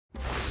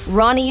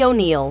Ronnie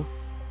O'Neal.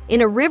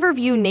 In a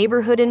Riverview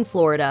neighborhood in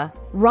Florida,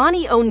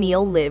 Ronnie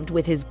O'Neal lived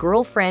with his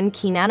girlfriend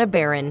Kenyatta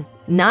Barron,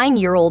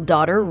 9-year-old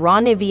daughter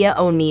Ronivia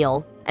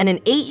O'Neal, and an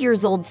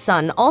 8-year-old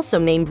son also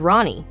named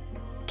Ronnie.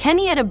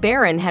 Kenyatta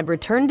Barron had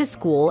returned to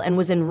school and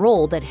was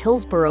enrolled at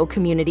Hillsborough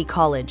Community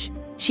College.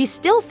 She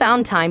still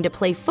found time to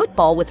play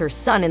football with her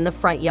son in the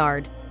front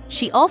yard.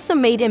 She also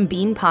made him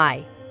bean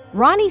pie.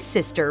 Ronnie's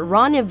sister,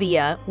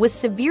 Ronivia, was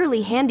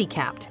severely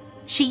handicapped.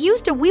 She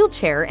used a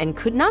wheelchair and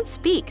could not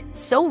speak,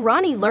 so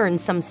Ronnie learned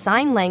some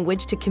sign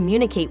language to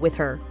communicate with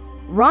her.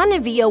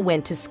 Ronivia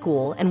went to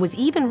school and was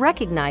even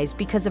recognized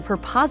because of her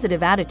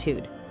positive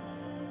attitude.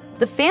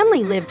 The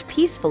family lived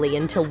peacefully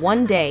until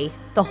one day,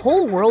 the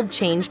whole world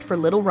changed for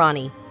little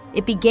Ronnie.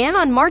 It began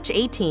on March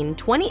 18,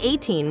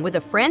 2018 with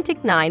a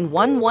frantic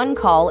 911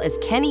 call as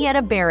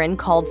Kenyatta Barron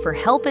called for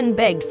help and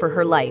begged for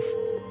her life.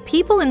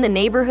 People in the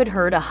neighborhood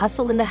heard a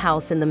hustle in the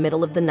house in the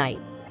middle of the night.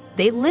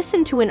 They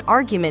listened to an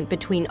argument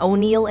between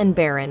O'Neal and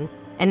Barron,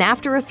 and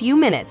after a few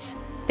minutes,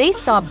 they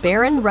saw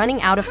Barron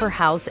running out of her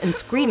house and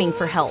screaming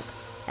for help.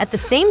 At the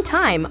same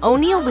time,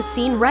 O'Neal was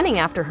seen running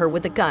after her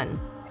with a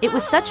gun. It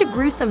was such a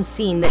gruesome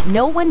scene that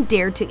no one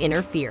dared to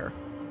interfere.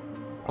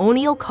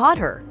 O'Neal caught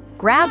her,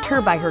 grabbed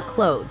her by her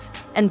clothes,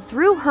 and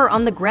threw her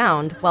on the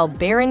ground while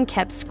Barron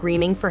kept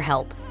screaming for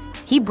help.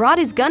 He brought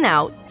his gun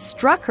out,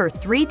 struck her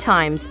 3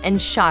 times,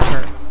 and shot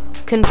her.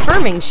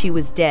 Confirming she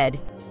was dead,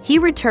 he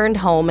returned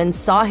home and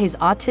saw his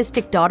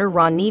autistic daughter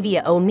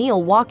Ronivia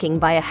O'Neal walking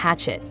by a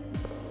hatchet.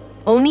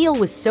 O'Neal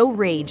was so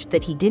raged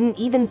that he didn't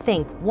even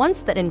think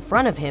once that in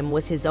front of him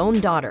was his own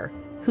daughter,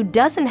 who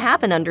doesn't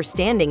have an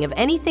understanding of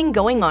anything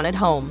going on at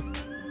home.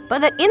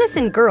 But that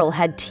innocent girl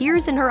had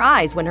tears in her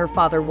eyes when her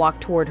father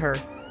walked toward her.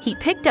 He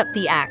picked up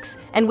the axe,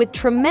 and with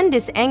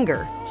tremendous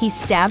anger, he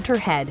stabbed her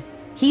head.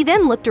 He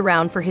then looked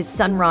around for his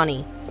son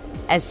Ronnie.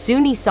 As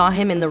soon as he saw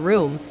him in the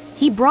room,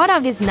 he brought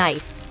out his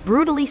knife,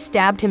 brutally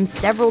stabbed him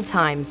several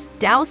times,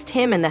 doused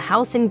him and the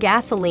house in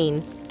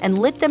gasoline, and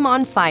lit them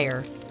on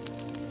fire.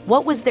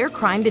 What was their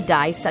crime to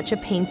die such a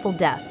painful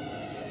death?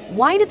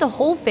 Why did the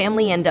whole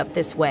family end up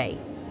this way?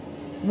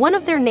 One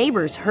of their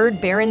neighbors heard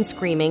Barron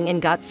screaming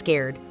and got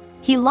scared.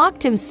 He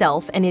locked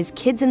himself and his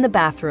kids in the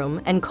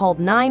bathroom and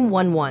called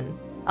 911.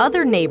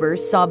 Other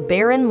neighbors saw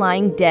Barron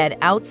lying dead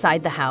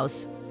outside the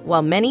house,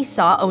 while many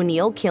saw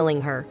O'Neal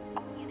killing her.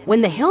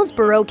 When the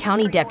Hillsborough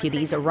County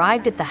deputies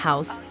arrived at the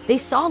house, they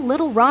saw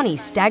little Ronnie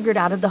staggered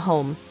out of the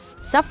home,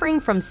 suffering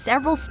from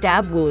several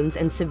stab wounds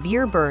and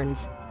severe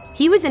burns.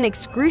 He was in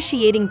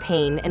excruciating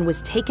pain and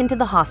was taken to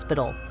the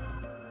hospital.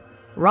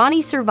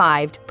 Ronnie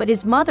survived, but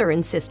his mother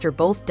and sister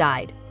both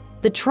died.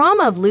 The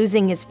trauma of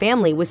losing his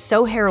family was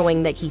so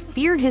harrowing that he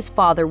feared his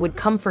father would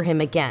come for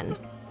him again.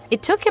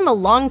 It took him a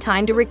long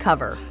time to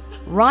recover.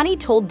 Ronnie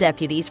told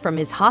deputies from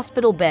his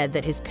hospital bed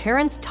that his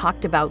parents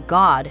talked about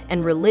God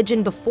and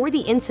religion before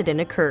the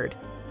incident occurred.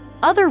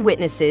 Other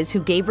witnesses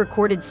who gave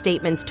recorded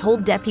statements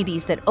told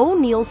deputies that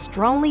O'Neal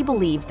strongly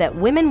believed that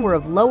women were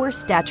of lower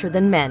stature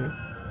than men.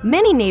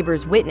 Many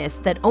neighbors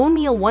witnessed that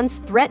O'Neal once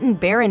threatened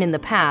Barron in the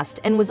past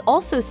and was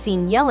also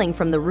seen yelling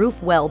from the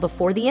roof well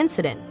before the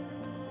incident.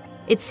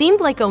 It seemed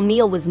like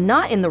O'Neal was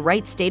not in the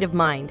right state of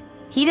mind.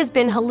 He has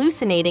been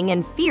hallucinating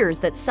and fears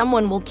that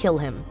someone will kill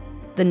him.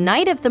 The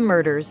night of the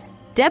murders,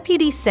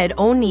 deputies said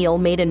O'Neal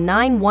made a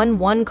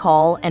 911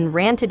 call and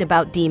ranted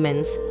about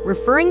demons,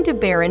 referring to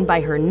Barron by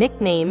her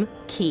nickname,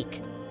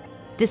 Keek.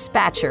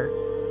 Dispatcher: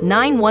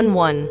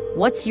 911,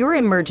 what's your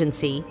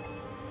emergency?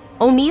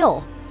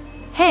 O'Neal: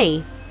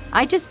 hey,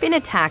 I just been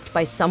attacked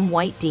by some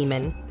white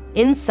demon.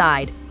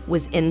 Inside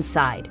was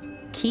inside.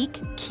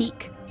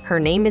 Keek, her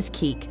name is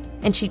Keek,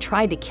 and she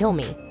tried to kill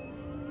me.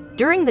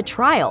 During the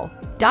trial,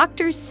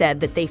 doctors said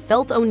that they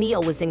felt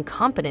O'Neal was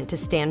incompetent to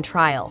stand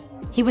trial.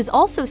 He was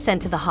also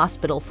sent to the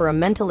hospital for a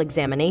mental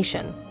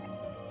examination.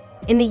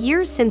 In the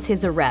years since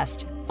his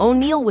arrest,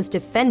 O'Neal was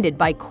defended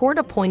by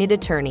court-appointed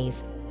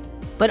attorneys.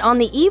 But on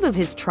the eve of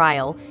his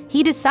trial,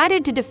 he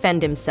decided to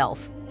defend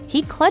himself.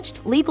 He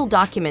clutched legal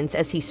documents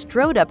as he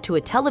strode up to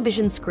a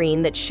television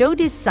screen that showed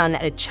his son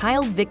at a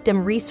child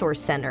victim resource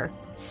center,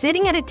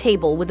 sitting at a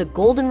table with a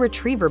golden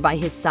retriever by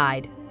his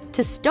side.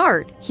 To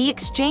start, he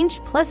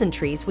exchanged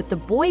pleasantries with the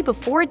boy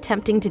before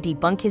attempting to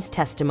debunk his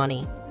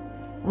testimony.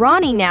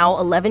 Ronnie, now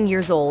 11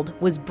 years old,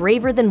 was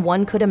braver than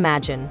one could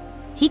imagine.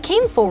 He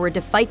came forward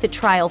to fight the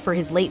trial for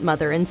his late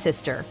mother and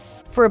sister.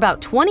 For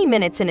about 20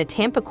 minutes in a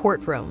Tampa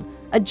courtroom,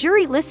 a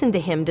jury listened to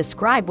him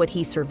describe what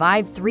he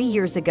survived 3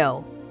 years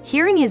ago.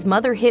 Hearing his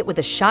mother hit with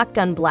a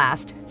shotgun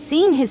blast,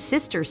 seeing his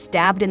sister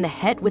stabbed in the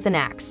head with an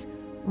axe.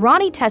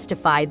 Ronnie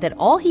testified that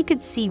all he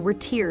could see were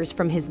tears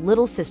from his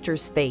little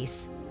sister's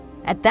face.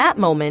 At that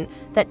moment,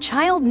 that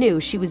child knew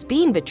she was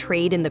being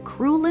betrayed in the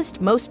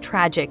cruelest, most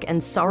tragic,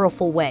 and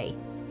sorrowful way.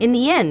 In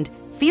the end,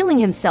 feeling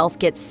himself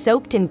get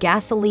soaked in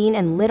gasoline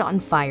and lit on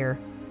fire,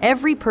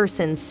 every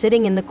person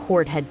sitting in the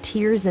court had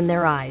tears in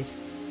their eyes.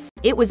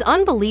 It was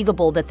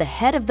unbelievable that the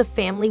head of the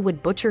family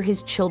would butcher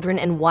his children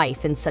and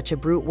wife in such a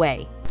brute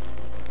way.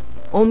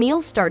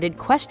 O'Neal started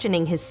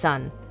questioning his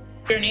son.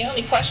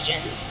 Any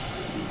questions?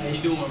 How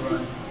you doing,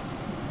 Ron?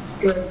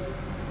 Good.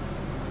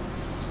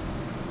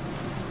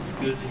 It's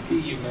good to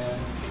see you, man.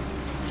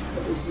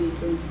 Good to see you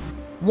too.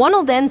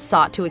 Wunnell then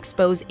sought to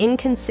expose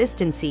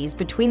inconsistencies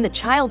between the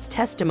child's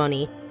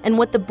testimony and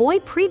what the boy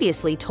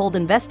previously told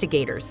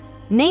investigators,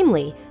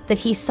 namely that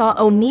he saw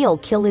O'Neal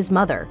kill his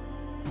mother.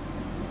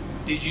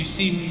 Did you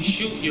see me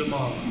shoot your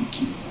mom?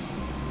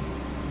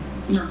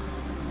 No.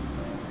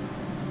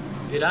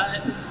 Did I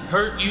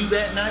hurt you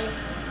that night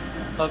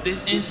of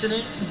this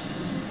incident?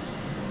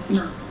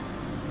 No.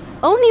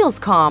 O'Neal's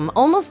calm,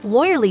 almost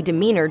lawyerly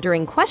demeanor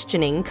during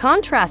questioning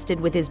contrasted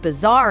with his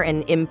bizarre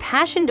and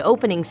impassioned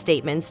opening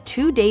statements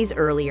 2 days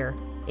earlier.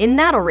 In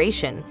that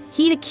oration,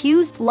 he'd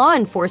accused law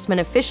enforcement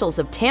officials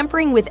of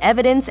tampering with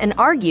evidence and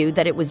argued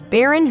that it was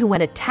Barron who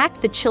had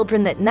attacked the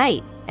children that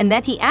night and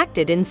that he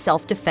acted in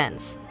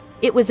self-defense.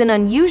 It was an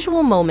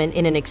unusual moment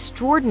in an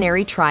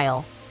extraordinary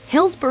trial.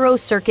 Hillsborough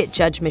Circuit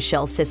Judge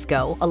Michelle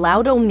Cisco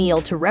allowed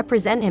O'Neal to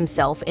represent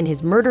himself in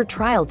his murder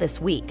trial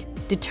this week,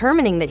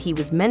 determining that he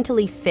was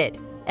mentally fit,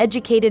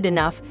 educated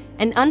enough,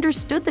 and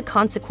understood the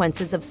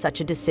consequences of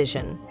such a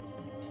decision.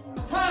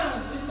 By the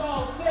time it's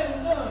all said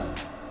and done,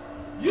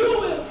 you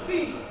will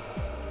see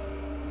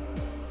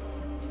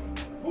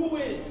who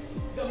is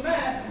the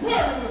mass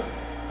murderer.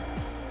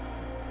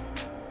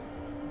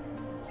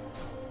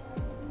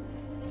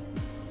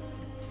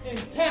 In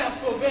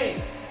Tampa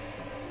Bay,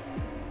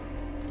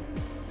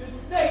 the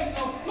state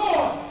of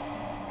Florida.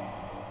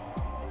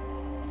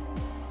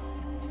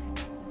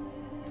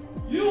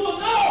 You will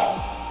know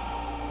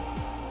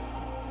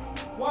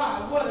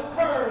why what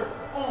occurred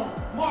on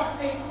March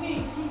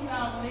 18,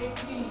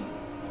 2018,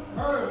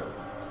 murder.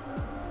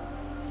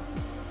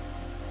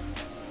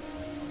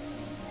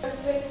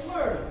 Aggravated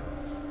murder,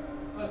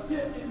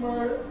 attempted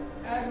murder,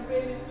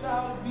 aggravated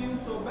child abuse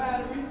or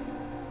battery,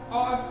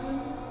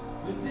 arson,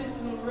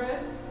 resisting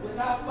arrest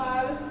without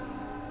violence.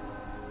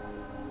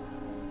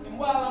 And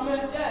while I'm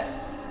at that,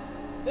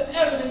 the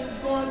evidence is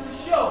going to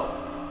show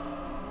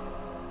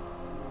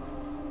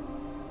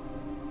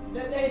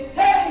that they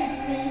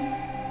tased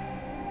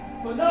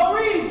me for no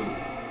reason.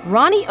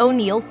 Ronnie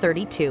O'Neal,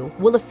 32,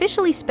 will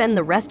officially spend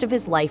the rest of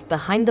his life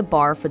behind the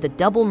bar for the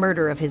double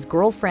murder of his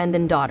girlfriend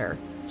and daughter.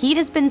 He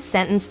has been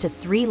sentenced to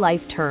 3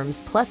 life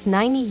terms plus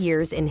 90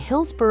 years in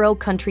Hillsborough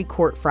Country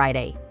Court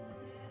Friday.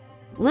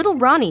 Little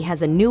Ronnie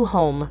has a new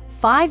home,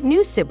 5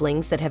 new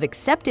siblings that have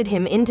accepted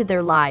him into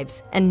their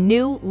lives, and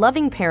new,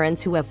 loving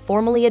parents who have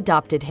formally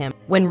adopted him.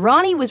 When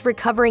Ronnie was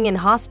recovering in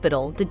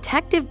hospital,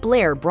 Detective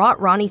Blair brought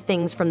Ronnie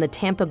things from the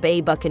Tampa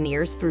Bay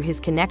Buccaneers through his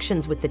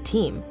connections with the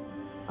team.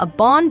 A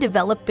bond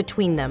developed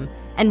between them,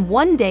 and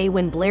one day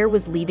when Blair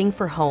was leaving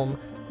for home,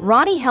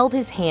 Ronnie held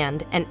his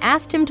hand and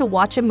asked him to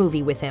watch a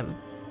movie with him.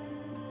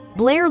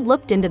 Blair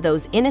looked into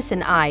those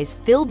innocent eyes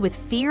filled with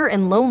fear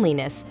and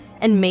loneliness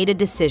and made a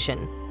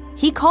decision.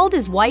 He called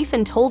his wife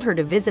and told her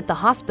to visit the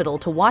hospital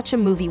to watch a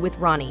movie with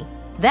Ronnie.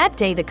 That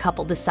day, the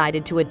couple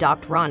decided to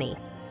adopt Ronnie.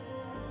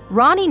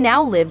 Ronnie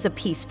now lives a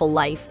peaceful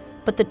life,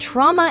 but the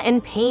trauma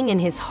and pain in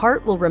his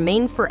heart will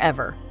remain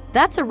forever.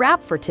 That's a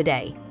wrap for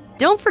today.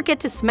 Don't forget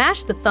to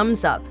smash the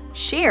thumbs up,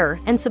 share,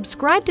 and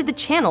subscribe to the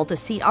channel to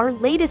see our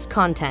latest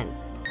content.